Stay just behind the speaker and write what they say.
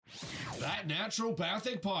That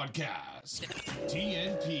Naturopathic Podcast.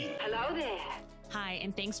 TNP. Hello there. Hi,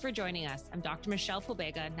 and thanks for joining us. I'm Dr. Michelle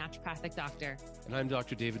Pobega, naturopathic doctor. And I'm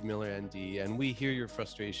Dr. David Miller, ND, and we hear your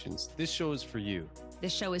frustrations. This show is for you.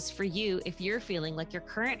 This show is for you if you're feeling like your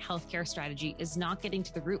current healthcare strategy is not getting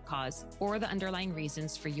to the root cause or the underlying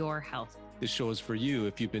reasons for your health. This show is for you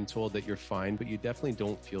if you've been told that you're fine, but you definitely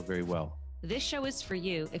don't feel very well. This show is for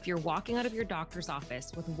you if you're walking out of your doctor's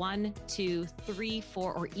office with 1, 2, 3,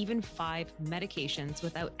 4, or even 5 medications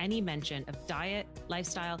without any mention of diet,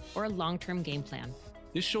 lifestyle, or a long-term game plan.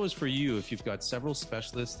 This show is for you if you've got several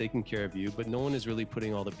specialists taking care of you, but no one is really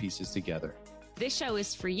putting all the pieces together. This show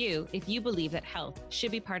is for you if you believe that health should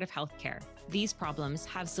be part of healthcare. These problems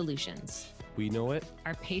have solutions. We know it.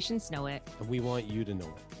 Our patients know it. And we want you to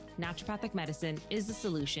know it. Naturopathic medicine is the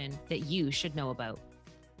solution that you should know about.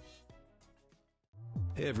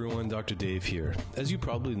 Hey everyone, Dr. Dave here. As you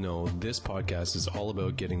probably know, this podcast is all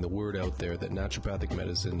about getting the word out there that naturopathic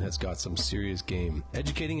medicine has got some serious game.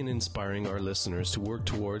 Educating and inspiring our listeners to work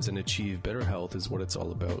towards and achieve better health is what it's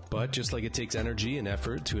all about. But just like it takes energy and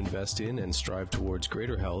effort to invest in and strive towards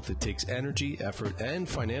greater health, it takes energy, effort, and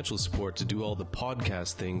financial support to do all the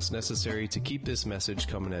podcast things necessary to keep this message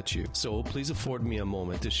coming at you. So please afford me a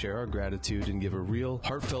moment to share our gratitude and give a real,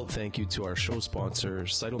 heartfelt thank you to our show sponsor,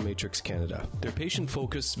 Cytomatrix Canada. Their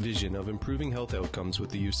patient-focused vision of improving health outcomes with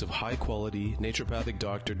the use of high-quality, naturopathic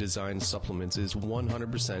doctor-designed supplements is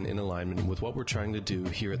 100% in alignment with what we're trying to do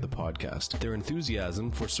here at the podcast. Their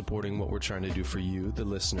enthusiasm for supporting what we're trying to do for you, the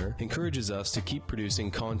listener, encourages us to keep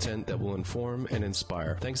producing content that will inform and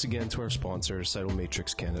inspire. Thanks again to our sponsor,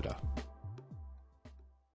 Cytomatrix Canada.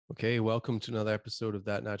 Okay, welcome to another episode of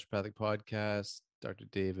That Naturopathic Podcast. Dr.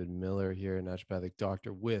 David Miller here, naturopathic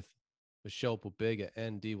doctor with Michelle Pobega,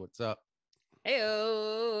 ND. What's up?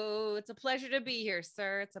 Heyo, it's a pleasure to be here,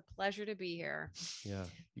 sir. It's a pleasure to be here. Yeah,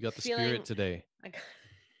 you got the spirit today.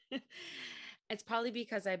 It's probably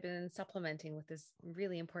because I've been supplementing with this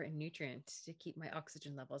really important nutrient to keep my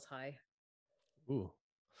oxygen levels high. Ooh.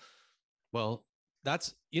 Well,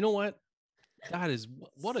 that's, you know what? That is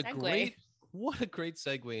what a great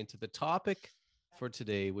segue into the topic for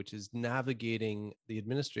today, which is navigating the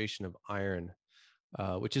administration of iron.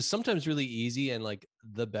 Which is sometimes really easy and like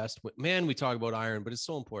the best. Man, we talk about iron, but it's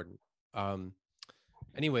so important.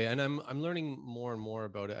 Anyway, and I'm learning more and more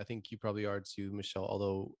about it. I think you probably are too, Michelle,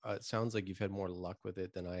 although it sounds like you've had more luck with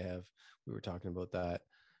it than I have. We were talking about that.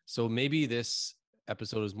 So maybe this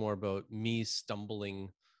episode is more about me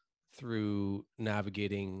stumbling through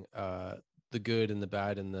navigating the good and the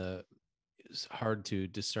bad and it's hard to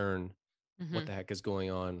discern what the heck is going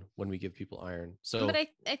on when we give people iron. So, but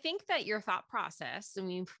I think that your thought process, I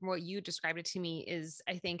mean, from what you described it to me, is,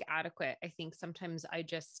 I think, adequate. I think sometimes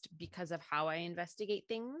because of how I investigate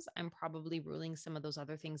things, I'm probably ruling some of those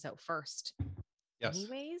other things out first. Yes.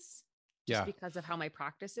 Anyways, just because of how my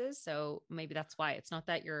practice is. So maybe that's why. It's not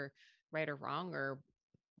that you're right or wrong, or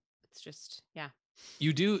it's just,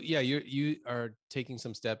 You do. Yeah. You are taking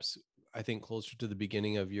some steps, I think, closer to the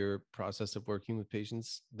beginning of your process of working with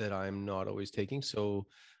patients that I'm not always taking. So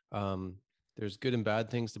there's good and bad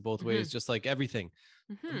things to both ways, just like everything.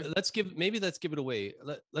 Let's give it away.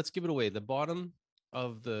 Let's give it away. The bottom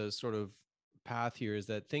of the sort of path here is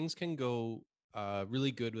that things can go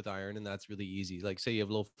really good with iron, and that's really easy. Like, say you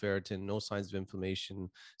have low ferritin, no signs of inflammation,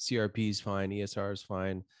 CRP is fine, ESR is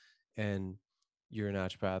fine, and you're a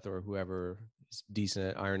naturopath or whoever is decent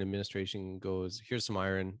at iron administration goes, here's some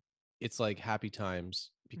iron. It's like happy times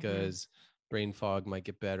because brain fog might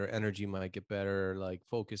get better, energy might get better, like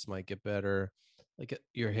focus might get better, like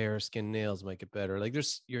your hair, skin, nails might get better. Like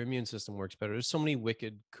your immune system works better. There's so many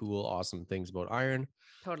wicked, cool, awesome things about iron.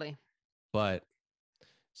 Totally. But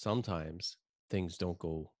sometimes things don't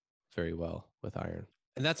go very well with iron.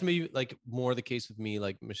 And that's maybe like more the case with me,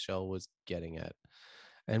 like Michelle was getting at.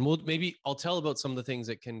 And I'll tell about some of the things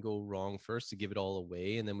that can go wrong first to give it all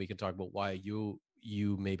away. And then we can talk about why you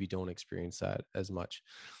maybe don't experience that as much.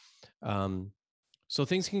 So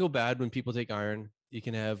things can go bad when people take iron. You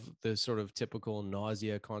can have the sort of typical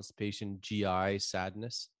nausea, constipation, GI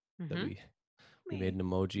sadness that we made an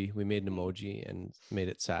emoji. We made an emoji and made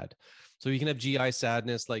it sad. So you can have GI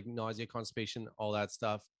sadness, like nausea, constipation, all that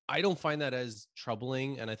stuff. I don't find that as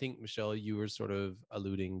troubling. And I think, Michelle, you were sort of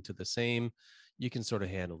alluding to the same. You can sort of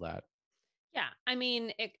handle that. Yeah. I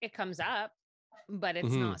mean, it comes up, but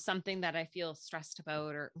it's not something that I feel stressed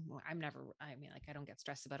about, or I don't get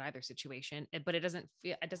stressed about either situation, but it doesn't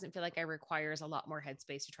feel like it requires a lot more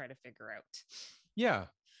headspace to try to figure out. Yeah.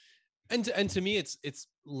 And to me, it's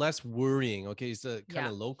less worrying. Okay, it's a kind Yeah.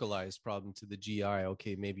 of localized problem to the GI.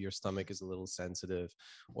 Okay, maybe your stomach is a little sensitive,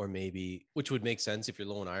 or maybe, which would make sense if you're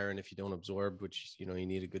low on iron, if you don't absorb, which you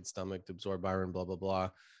need a good stomach to absorb iron. Blah blah blah.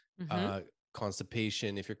 Hmm.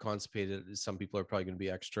 Constipation. If you're constipated, some people are probably going to be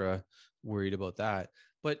extra worried about that.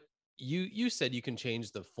 But you said you can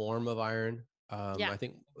change the form of iron. Yeah. I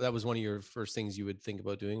think that was one of your first things you would think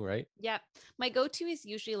about doing, right? Yeah. My go-to is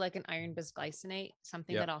usually like an iron bisglycinate,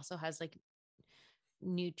 something Yeah. that also has like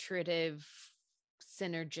nutritive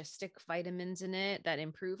synergistic vitamins in it that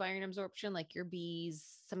improve iron absorption, like your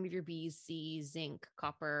B's, some of your B's, C, zinc,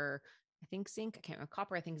 copper. I think zinc, I can't remember.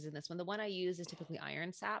 Copper, I think, is in this one. The one I use is typically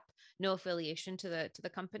Iron Sap. No affiliation to the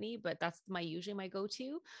company, but that's usually my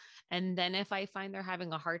go-to. And then if I find they're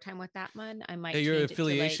having a hard time with that one, I Yeah, might change it to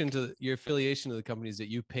like your affiliation to the companies that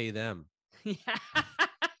you pay them. yeah.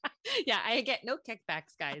 Yeah, I get no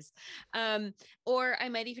kickbacks, guys. Or I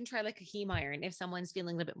might even try like a heme iron if someone's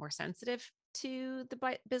feeling a little bit more sensitive to the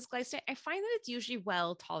bisglycinate. I find that it's usually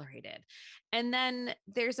well tolerated. And then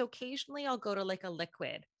there's occasionally I'll go to like a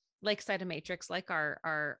liquid, like Cytomatrix, like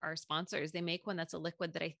our sponsors. They make one that's a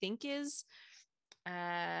liquid that I think is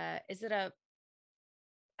it a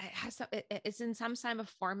it has it's in some kind of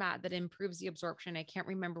format that improves the absorption. I can't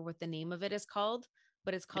remember what the name of it is called,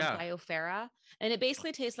 but it's called Yeah. BioFerra, and it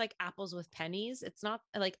basically tastes like apples with pennies. It's not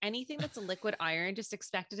like anything that's a liquid iron. Just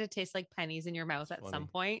expect it to taste like pennies in your mouth That's at some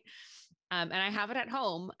funny. point. And I have it at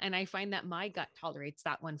home, and I find that my gut tolerates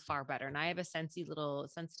that one far better. And I have a sensitive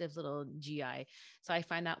little GI, so I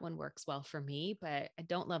find that one works well for me. But I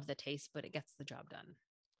don't love the taste, but it gets the job done.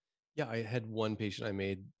 Yeah, I had one patient I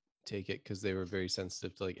made take it because they were very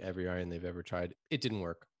sensitive to like every iron they've ever tried. It didn't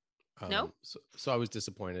work. No, So I was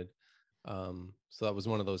disappointed. So that was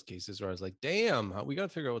one of those cases where I was like, damn, we got to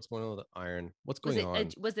figure out what's going on with the iron. What's going on?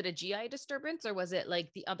 was it a GI disturbance, or was it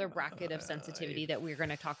like the other bracket of I, sensitivity that we're going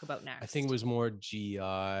to talk about next? I think it was more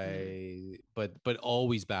GI, but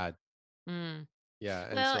always bad. Mm. Yeah.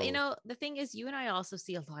 And Well, so the thing is, you and I also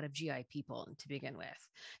see a lot of GI people to begin with.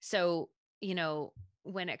 So,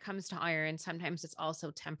 when it comes to iron, sometimes it's also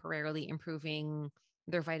temporarily improving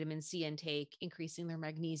their vitamin C intake, increasing their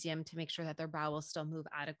magnesium to make sure that their bowels still move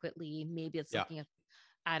adequately. Maybe it's yeah. looking at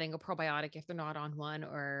adding a probiotic if they're not on one,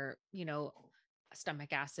 or,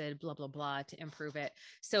 stomach acid, blah, blah, blah, to improve it.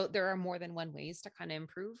 So there are more than one ways to kind of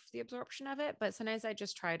improve the absorption of it. But sometimes I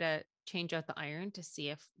just try to change out the iron to see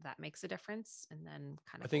if that makes a difference, and then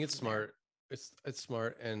kind I of think go it's from there. smart. It's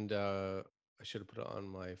smart, and I should have put it on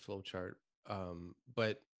my flow chart.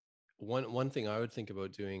 But one thing I would think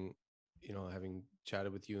about doing, having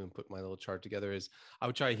chatted with you and put my little chart together, is I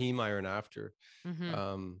would try heme iron after.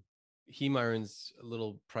 Mm-hmm. Heme iron's a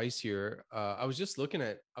little pricier. I was just looking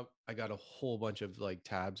at. I got a whole bunch of like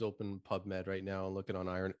tabs open PubMed right now, looking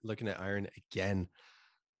at iron again.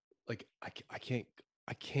 Like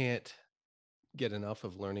I can't get enough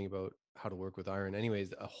of learning about how to work with iron.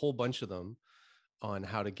 Anyways, a whole bunch of them on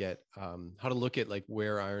how to get how to look at like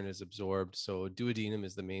where iron is absorbed. So duodenum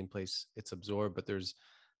is the main place it's absorbed, but there's,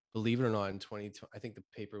 believe it or not, in 20, I think the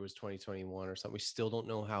paper was 2021 or something, we still don't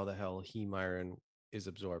know how the hell heme iron is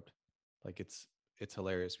absorbed. Like it's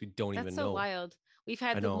hilarious. We don't That's even so know. wild. We've I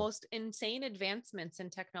had the know. most insane advancements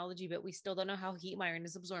in technology, but we still don't know how heme iron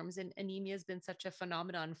is absorbed. And anemia has been such a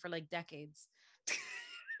phenomenon for like decades.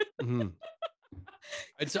 Mhm.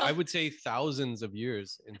 So, I would say thousands of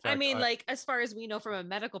years. In I fact, mean, like, as far as we know from a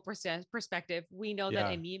medical perspective, we know that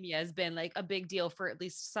yeah, anemia has been like a big deal for at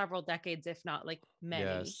least several decades, if not like many.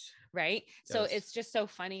 yes, Right. So yes. it's just so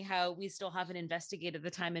funny how we still haven't investigated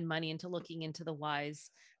the time and money into looking into the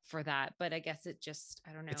whys for that. But I guess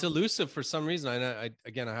I don't It's know. elusive for some reason.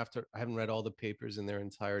 Again, I haven't read all the papers in their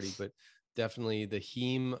entirety, but definitely the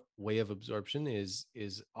heme way of absorption is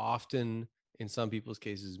often, in some people's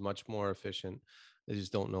cases, much more efficient. They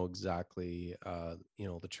just don't know exactly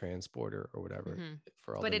the transporter or whatever, Mhm.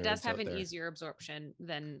 for all But the it does nerds have out an there. easier absorption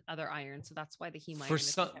than other iron. So that's why the heme For iron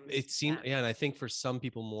is some, sometimes it seemed, banned. yeah, and I think for some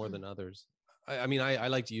people more than others. I mean, I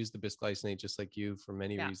like to use the bisglycinate just like you for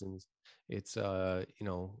many Yeah. reasons. It's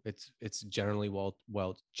it's generally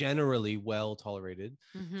generally well tolerated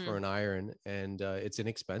Mm-hmm. for an iron, and it's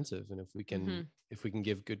inexpensive. And Mm-hmm. if we can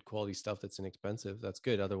give good quality stuff that's inexpensive, that's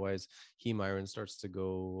good. Otherwise, heme iron starts to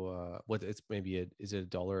go what it's maybe is it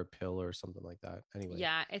 $1 a pill or something like that. Anyway,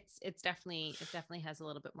 Yeah, it definitely has a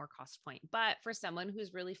little bit more cost point. But for someone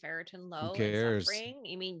who's really ferritin who low and cares? suffering,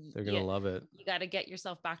 I mean, They're gonna love it. you got to get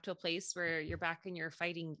yourself back to a place where you're back in your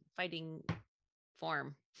fighting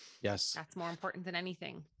form. Yes. That's more important than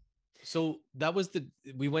anything. So that was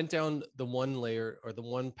we went down the one layer or the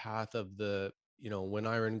one path of the, when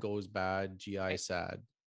iron goes bad, GI Right. sad.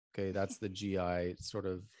 Okay, that's the GI sort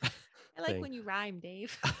of I like thing. when you rhyme,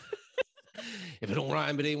 Dave. If it don't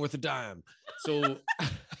rhyme, it ain't worth a dime. So,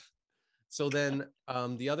 so then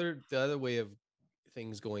the other way of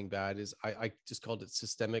things going bad is I just called it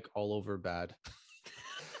systemic all over bad.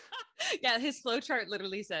 Yeah, his flow chart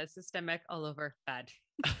literally says systemic all over bad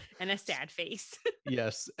and a sad face.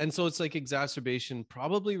 Yes. And so it's like exacerbation,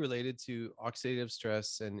 probably related to oxidative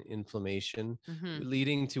stress and inflammation, Mhm.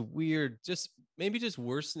 leading to weird, maybe just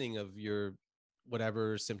worsening of your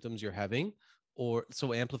whatever symptoms you're having, or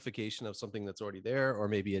so amplification of something that's already there, or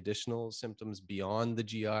maybe additional symptoms beyond the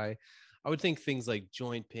GI. I would think things like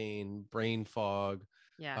joint pain, brain fog,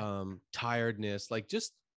 Yeah. tiredness, like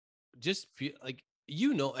just feel like,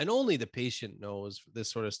 and only the patient knows this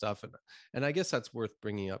sort of stuff. And I guess that's worth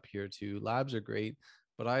bringing up here too. Labs are great,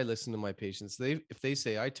 but I listen to my patients. If they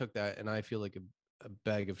say I took that and I feel like a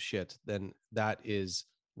bag of shit, then that is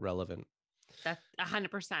relevant. That's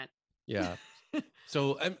 100%. Yeah.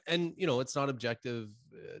 So, and it's not objective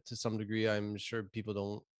to some degree. I'm sure people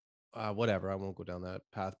don't, whatever. I won't go down that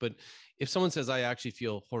path. But if someone says I actually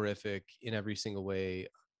feel horrific in every single way,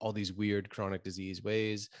 all these weird chronic disease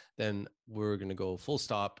ways, then we're going to go full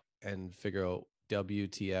stop and figure out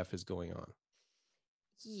WTF is going on.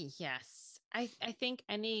 Yes. I think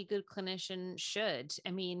any good clinician should.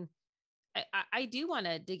 I mean, I do want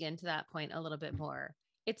to dig into that point a little bit more.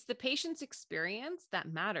 It's the patient's experience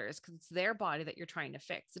that matters because it's their body that you're trying to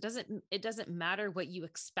fix. It doesn't matter what you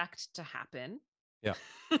expect to happen. Yeah.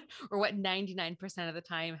 Or what 99% of the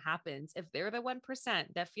time happens. If they're the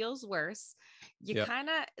 1% that feels worse, you Yeah. kind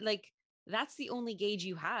of like that's the only gauge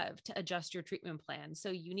you have to adjust your treatment plan.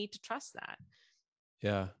 So you need to trust that.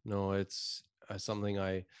 Yeah, no, it's something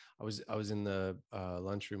I was in the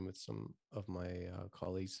lunchroom with some of my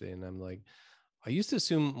colleagues today, and I'm like, I used to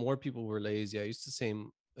assume more people were lazy. I used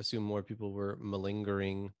to assume more people were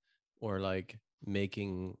malingering or like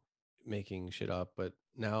making shit up, but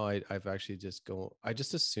now I've actually I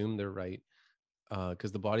just assume they're right,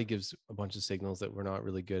 because the body gives a bunch of signals that we're not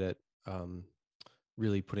really good at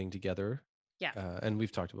really putting together. Yeah. And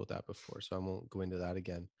we've talked about that before, so I won't go into that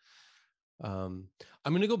again. I'm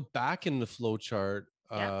going to go back in the flow chart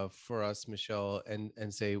for us, Michelle,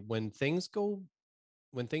 and say when things go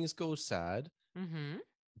sad, Mm-hmm.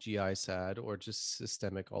 GI sad, or just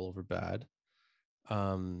systemic all over bad.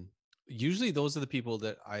 Usually those are the people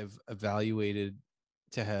that I've evaluated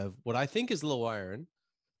to have what I think is low iron,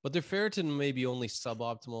 but their ferritin may be only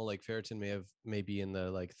suboptimal. Like ferritin may be in the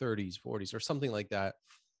like 30s, 40s, or something like that.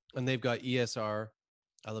 And they've got ESR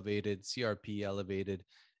elevated, CRP elevated,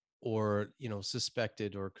 or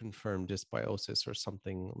suspected or confirmed dysbiosis or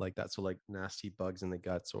something like that. So like nasty bugs in the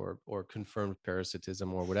guts, or confirmed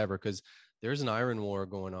parasitism or whatever, because there's an iron war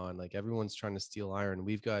going on. Like everyone's trying to steal iron.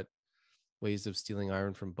 We've got ways of stealing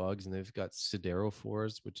iron from bugs, and they've got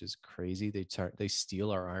siderophores, which is crazy. They steal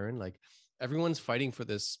our iron. Like everyone's fighting for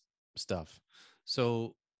this stuff.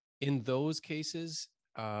 So in those cases,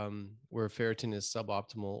 where ferritin is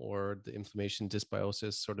suboptimal or the inflammation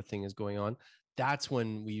dysbiosis sort of thing is going on, that's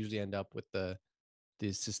when we usually end up with the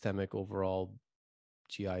systemic overall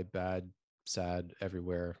GI bad, sad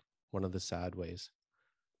everywhere. One of the sad ways.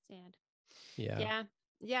 Sad. Yeah. Yeah.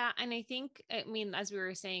 Yeah. And I think, I mean, as we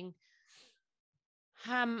were saying,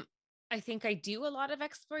 I think I do a lot of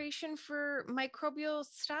exploration for microbial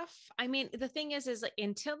stuff. I mean, the thing is like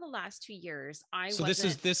until the last 2 years,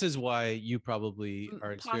 this is why you probably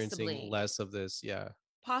are experiencing possibly less of this. Yeah.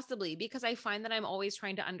 Possibly because I find that I'm always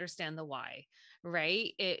trying to understand the why,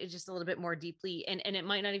 right? It's just a little bit more deeply, and it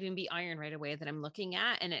might not even be iron right away that I'm looking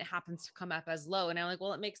at, and it happens to come up as low. And I'm like,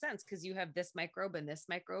 well, it makes sense because you have this microbe, and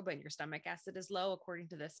your stomach acid is low according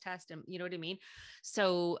to this test, and you know what I mean.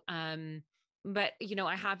 So, but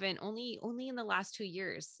I haven't only in the last 2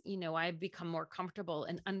 years, I've become more comfortable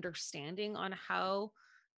in understanding on how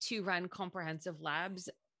to run comprehensive labs,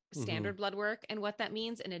 standard blood work, and what that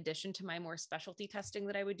means in addition to my more specialty testing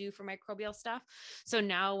that I would do for microbial stuff. So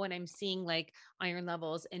now when I'm seeing like iron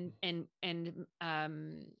levels and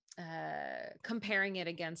comparing it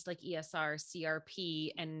against like ESR,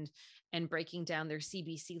 CRP, and breaking down their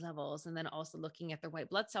CBC levels, and then also looking at their white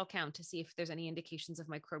blood cell count to see if there's any indications of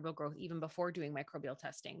microbial growth even before doing microbial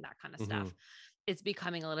testing, that kind of stuff. It's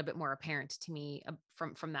becoming a little bit more apparent to me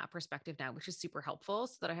from that perspective now, which is super helpful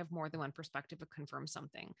so that I have more than one perspective to confirm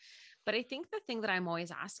something. But I think the thing that I'm always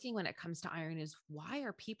asking when it comes to iron is, why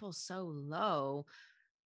are people so low?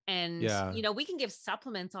 And, we can give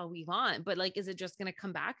supplements all we want, but like, is it just going to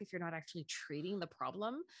come back if you're not actually treating the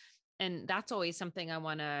problem? And that's always something I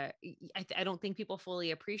want to, I don't think people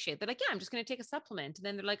fully appreciate. They're like, yeah, I'm just going to take a supplement. And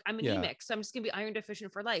then they're like, I'm anemic, so I'm just going to be iron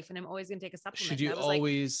deficient for life. And I'm always going to take a supplement. Should And you I was like,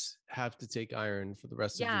 always have to take iron for the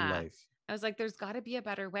rest of your yeah, life? I was like, there's got to be a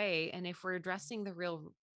better way. And if we're addressing the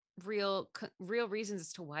real reasons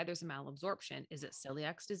as to why there's a malabsorption, is it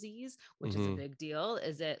celiac disease, which is a big deal?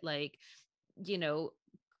 Is it like, you know,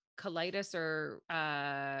 colitis or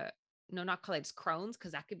no, not colitis, Crohn's,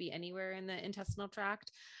 because that could be anywhere in the intestinal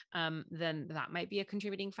tract, then that might be a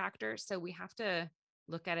contributing factor. So we have to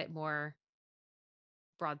look at it more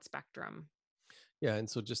broad spectrum. Yeah. And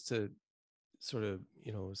so just to sort of,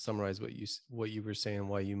 summarize what you were saying,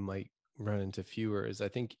 why you might run into fewer is, I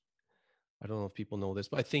think, I don't know if people know this,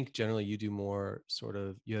 but I think generally you do more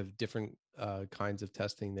you have different kinds of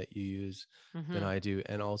testing that you use than I do.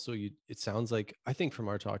 And also it sounds like, I think from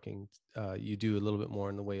our talking, you do a little bit more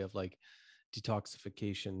in the way of like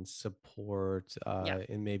detoxification support,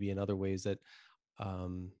 and maybe in other ways that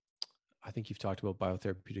I think you've talked about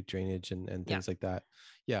biotherapeutic drainage and things like that.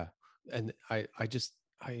 Yeah. And I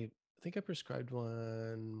think I prescribed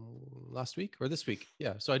one last week or this week.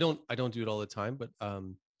 Yeah. So I don't do it all the time, but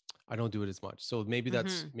I don't do it as much. So maybe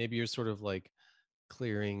maybe you're sort of like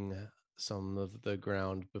clearing some of the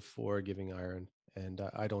ground before giving iron. And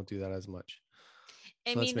I don't do that as much.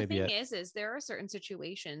 So I mean, the thing is there are certain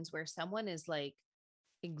situations where someone is like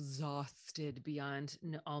exhausted beyond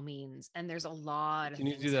all means. And there's a lot of Can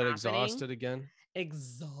you do that happening. Exhausted again?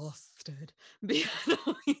 Exhausted beyond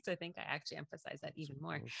all means. I think I actually emphasize that even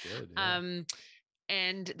more. Good, yeah.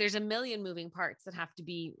 And there's a million moving parts that have to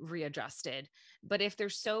be readjusted. But if they're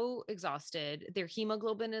so exhausted, their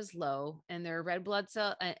hemoglobin is low and their red blood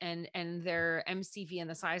cell and their MCV and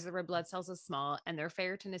the size of the red blood cells is small and their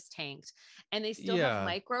ferritin is tanked and they still have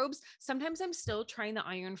microbes. Sometimes I'm still trying the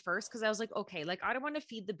iron first because I was like, okay, like I don't want to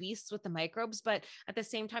feed the beasts with the microbes, but at the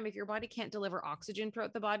same time, if your body can't deliver oxygen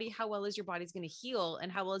throughout the body, how well is your body's going to heal and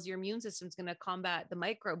how well is your immune system's going to combat the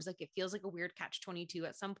microbes? Like it feels like a weird catch-22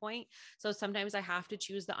 at some point. So sometimes I have to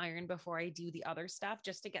choose the iron before I do the other stuff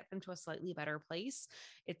just to get them to a slightly better place.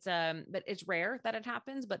 It's but it's rare that it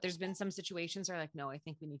happens, but there's been some situations where like, no, I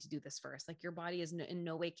think we need to do this first. Like your body is in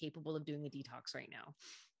no way capable of doing a detox right now.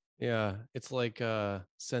 Yeah. It's like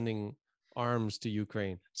sending arms to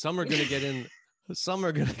Ukraine. Some are going to get in, some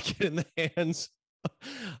are going to get in the hands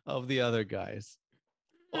of the other guys.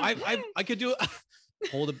 Well, I could do it.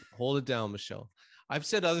 Hold it down, Michelle. I've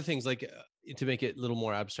said other things like to make it a little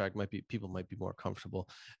more abstract, people might be more comfortable.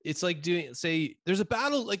 It's like say there's a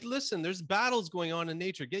battle, like, listen, there's battles going on in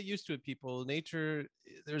nature. Get used to it, people. Nature,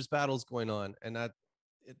 there's battles going on, and that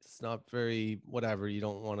it's not very whatever. You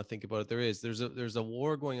don't want to think about it. There's a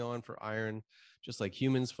war going on for iron, just like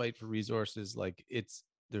humans fight for resources. Like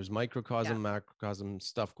there's microcosm, macrocosm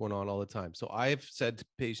stuff going on all the time. So I've said to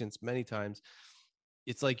patients many times,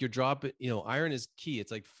 it's like you're dropping, iron is key.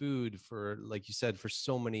 It's like food for, like you said, for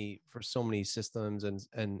so many systems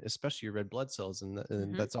and especially your red blood cells. And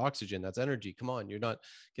that's oxygen, that's energy. Come on, you're not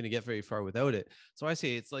going to get very far without it. So I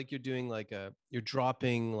say it's like you're doing you're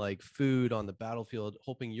dropping like food on the battlefield,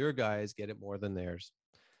 hoping your guys get it more than theirs.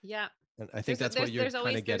 Yeah. And I think that's what you're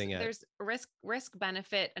kind of getting at. There's risk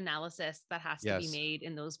benefit analysis that has to be made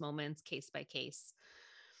in those moments, case by case.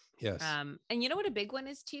 Yes. And you know what a big one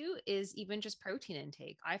is too, is even just protein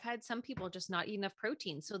intake. I've had some people just not eat enough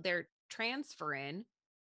protein. So they're transferring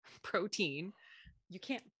protein. You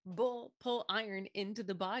can't pull iron into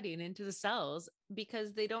the body and into the cells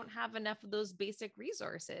because they don't have enough of those basic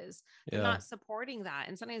resources. They're not supporting that.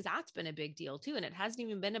 And sometimes that's been a big deal too. And it hasn't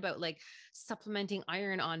even been about like supplementing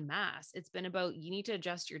iron en masse. It's been about, you need to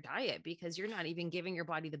adjust your diet because you're not even giving your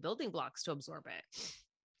body the building blocks to absorb it.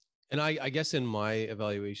 And I guess in my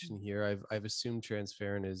evaluation here, I've assumed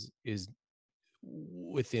transferrin is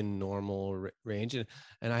within normal range, and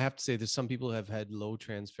I have to say, there's some people who have had low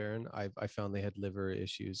transferrin. I found they had liver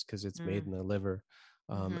issues because it's made in the liver.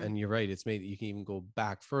 And you're right, it's made. You can even go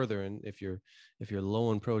back further, and if you're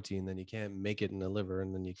low in protein, then you can't make it in the liver,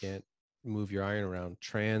 and then you can't move your iron around.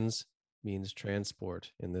 Trans means transport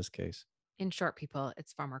in this case. In short, people,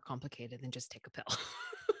 it's far more complicated than just take a pill.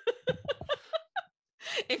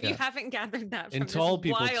 If you haven't gathered that from tall this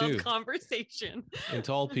people wild too. Conversation. In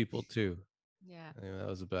tall people too. Yeah. Anyway, that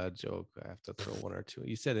was a bad joke. I have to throw one or two.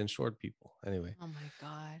 You said in short people. Anyway. Oh my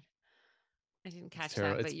God. I didn't catch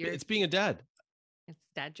that, but it's being a dad. It's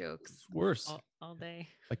dad jokes. It's worse. All day.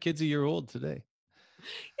 My kid's a year old today.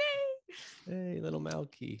 Yay. Hey, little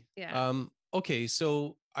Malky. Yeah. Okay.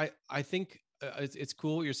 So I think it's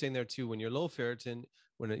cool what you're saying there too. When you're low ferritin,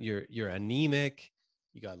 when you're anemic,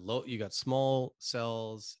 you got small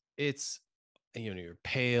cells. It's, you're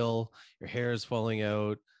pale, your hair is falling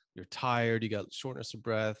out, you're tired, you got shortness of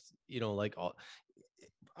breath, like all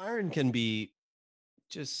iron can be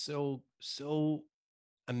just so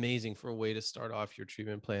amazing for a way to start off your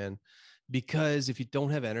treatment plan, because if you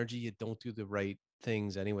don't have energy, you don't do the right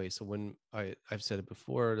things anyway. So when I've said it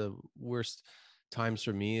before, the worst times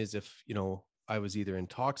for me is if, I was either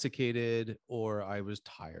intoxicated or I was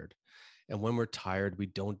tired. And when we're tired, we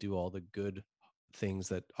don't do all the good things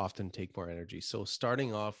that often take more energy. So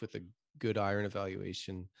starting off with a good iron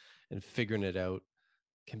evaluation and figuring it out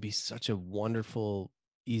can be such a wonderful,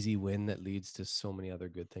 easy win that leads to so many other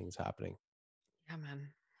good things happening. Yeah, man.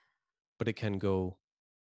 But it can go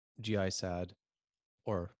GI sad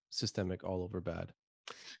or systemic all over bad.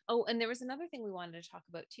 Oh, and there was another thing we wanted to talk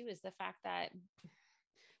about too, is the fact that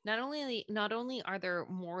not only are there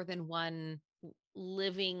more than one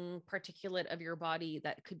living particulate of your body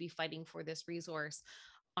that could be fighting for this resource,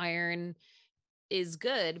 iron is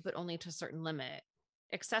good, but only to a certain limit.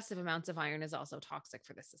 Excessive amounts of iron is also toxic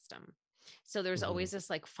for the system. So there's always this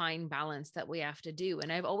like fine balance that we have to do.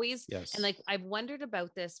 And I've always, and like, I've wondered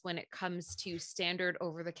about this when it comes to standard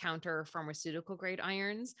over the counter pharmaceutical grade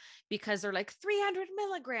irons, because they're like 300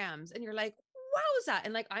 milligrams. And you're like, wowza.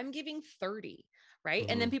 And like, I'm giving 30. Right.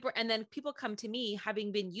 And then people come to me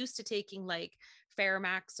having been used to taking like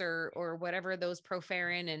Ferromax or whatever, those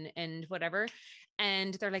Proferin and whatever.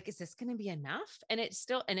 And they're like, is this going to be enough? And it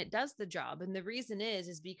does the job. And the reason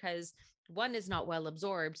is because one is not well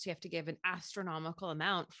absorbed. So you have to give an astronomical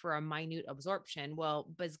amount for a minute absorption. Well,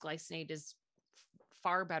 bisglycinate is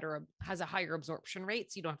far better, has a higher absorption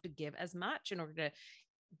rate. So you don't have to give as much in order to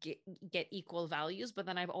get equal values. But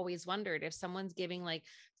then I've always wondered, if someone's giving like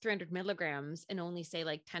 300 milligrams and only say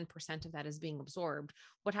like 10% of that is being absorbed,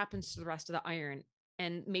 what happens to the rest of the iron?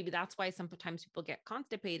 And maybe that's why sometimes people get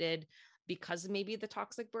constipated, because maybe the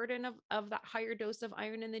toxic burden of that higher dose of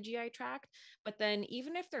iron in the GI tract. But then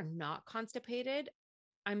even if they're not constipated,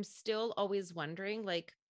 I'm still always wondering,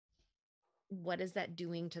 like, what is that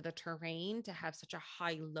doing to the terrain to have such a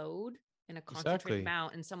high load in a concentrated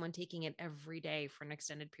amount, and someone taking it every day for an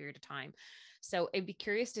extended period of time? So I'd be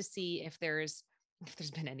curious to see if there's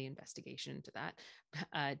been any investigation into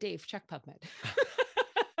that. Dave, check PubMed.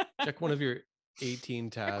 Check one of your 18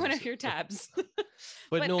 tabs. Check one of your tabs.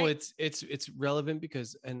 But no, it's relevant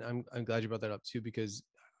because, and I'm glad you brought that up too, because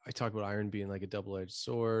I talk about iron being like a double-edged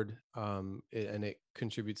sword, and it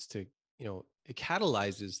contributes to, it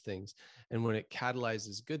catalyzes things. And when it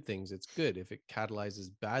catalyzes good things, it's good. If it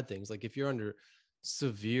catalyzes bad things, like if you're under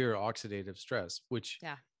severe oxidative stress, which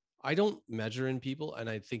I don't measure in people, and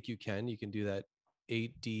I think you can do that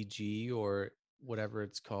 8DG or whatever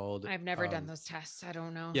it's called. I've never done those tests. I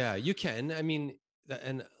don't know. Yeah, you can. I mean,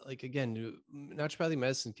 and like, again, naturopathic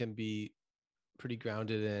medicine can be pretty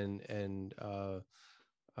grounded and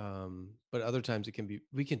but other times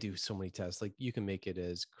we can do so many tests. Like you can make it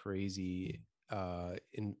as crazy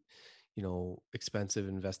in expensive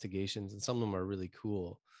investigations, and some of them are really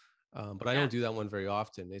cool. But I don't do that one very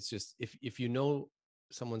often. It's just if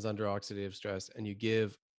someone's under oxidative stress and you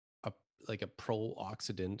give a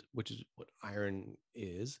pro-oxidant, which is what iron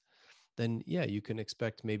is, then you can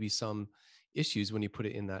expect maybe some issues when you put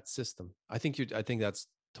it in that system. I think that's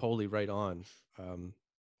totally right on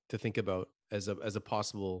to think about as a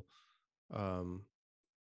possible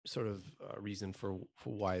sort of reason for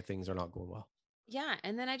why things are not going well. Yeah.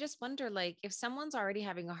 And then I just wonder, like, if someone's already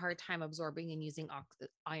having a hard time absorbing and using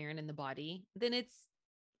iron in the body, then it's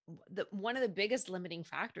one of the biggest limiting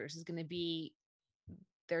factors is going to be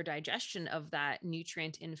their digestion of that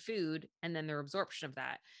nutrient in food, and then their absorption of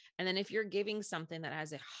that. And then if you're giving something that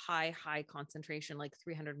has a high concentration, like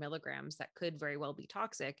 300 milligrams, that could very well be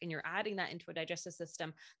toxic, and you're adding that into a digestive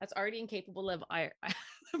system that's already incapable of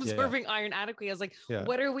absorbing iron adequately, I was like,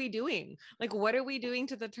 what are we doing? Like, what are we doing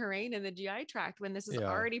to the terrain in the GI tract when this is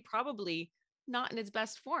already probably not in its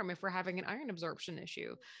best form if we're having an iron absorption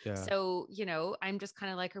issue? So, I'm just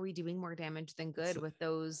kind of like, are we doing more damage than good with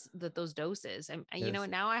those doses? And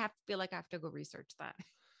now I feel like I have to go research that.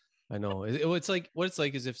 I know. It's like, what it's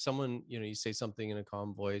like is if someone, you say something in a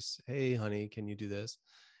calm voice, hey honey, can you do this?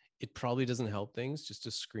 It probably doesn't help things just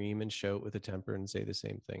to scream and shout with a temper and say the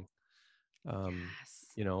same thing.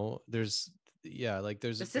 There's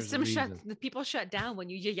the system the people shut down when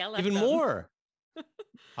you yell at even them. More.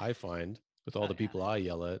 I find with all the people I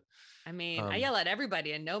yell at. I mean, I yell at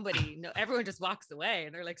everybody and everyone just walks away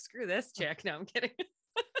and they're like, screw this chick. No, I'm kidding.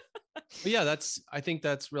 But I think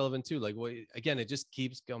that's relevant too. Like, again, it just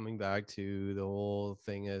keeps coming back to the whole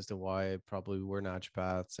thing as to why probably we're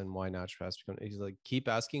naturopaths and why naturopaths is like, keep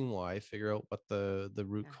asking why, figure out what the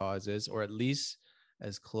root cause is, or at least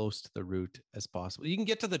as close to the root as possible. You can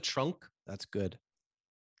get to the trunk. That's good.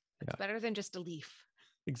 It's better than just a leaf.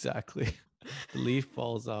 Exactly. The leaf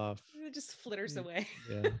falls off. It just flitters away.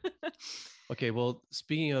 Yeah. Okay. Well,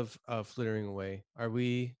 speaking of flittering away, are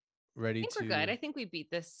we ready I think to we're good. I think we beat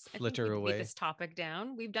this. flitter beat away? this topic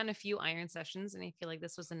down. We've done a few iron sessions, and I feel like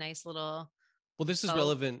this was a nice little. Well, this is Oh.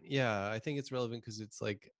 relevant. Yeah, I think it's relevant because it's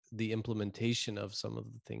like the implementation of some of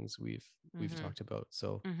the things we've Mhm. talked about.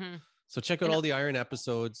 So Mm-hmm. so check out And- all the iron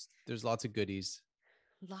episodes. There's lots of goodies.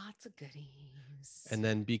 Lots of goodies. And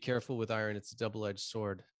then be careful with iron. It's a double-edged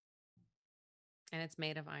sword. And it's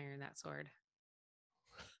made of iron, that sword.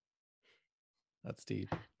 That's deep.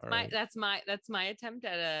 All right. That's my attempt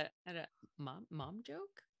at a mom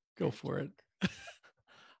joke. Go Dad for it. joke?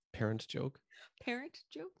 Parent joke. Parent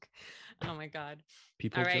joke. Oh my god.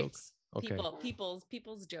 People All right. jokes. Okay.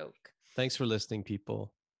 People's joke. Thanks for listening,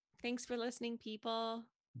 people. Thanks for listening, people.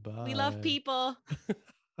 Bye. We love people.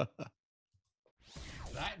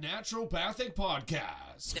 That Naturopathic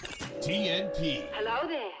Podcast. TNP. Hello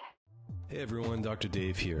there. Hey everyone, Dr.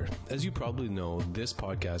 Dave here. As you probably know, this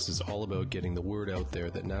podcast is all about getting the word out there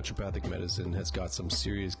that naturopathic medicine has got some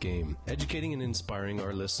serious game. Educating and inspiring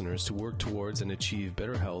our listeners to work towards and achieve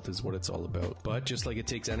better health is what it's all about. But just like it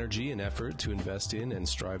takes energy and effort to invest in and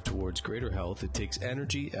strive towards greater health, it takes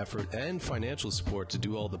energy, effort, and financial support to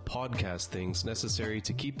do all the podcast things necessary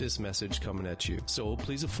to keep this message coming at you. So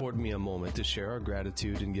please afford me a moment to share our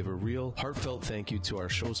gratitude and give a real, heartfelt thank you to our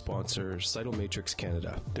show sponsor, Cytomatrix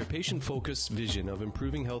Canada. Their patient-focused vision of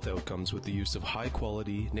improving health outcomes with the use of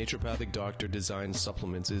high-quality, naturopathic doctor-designed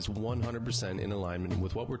supplements is 100% in alignment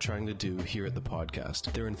with what we're trying to do here at the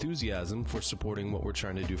podcast. Their enthusiasm for supporting what we're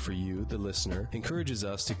trying to do for you, the listener, encourages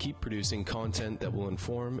us to keep producing content that will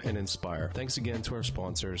inform and inspire. Thanks again to our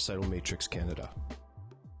sponsor, Cytomatrix Canada.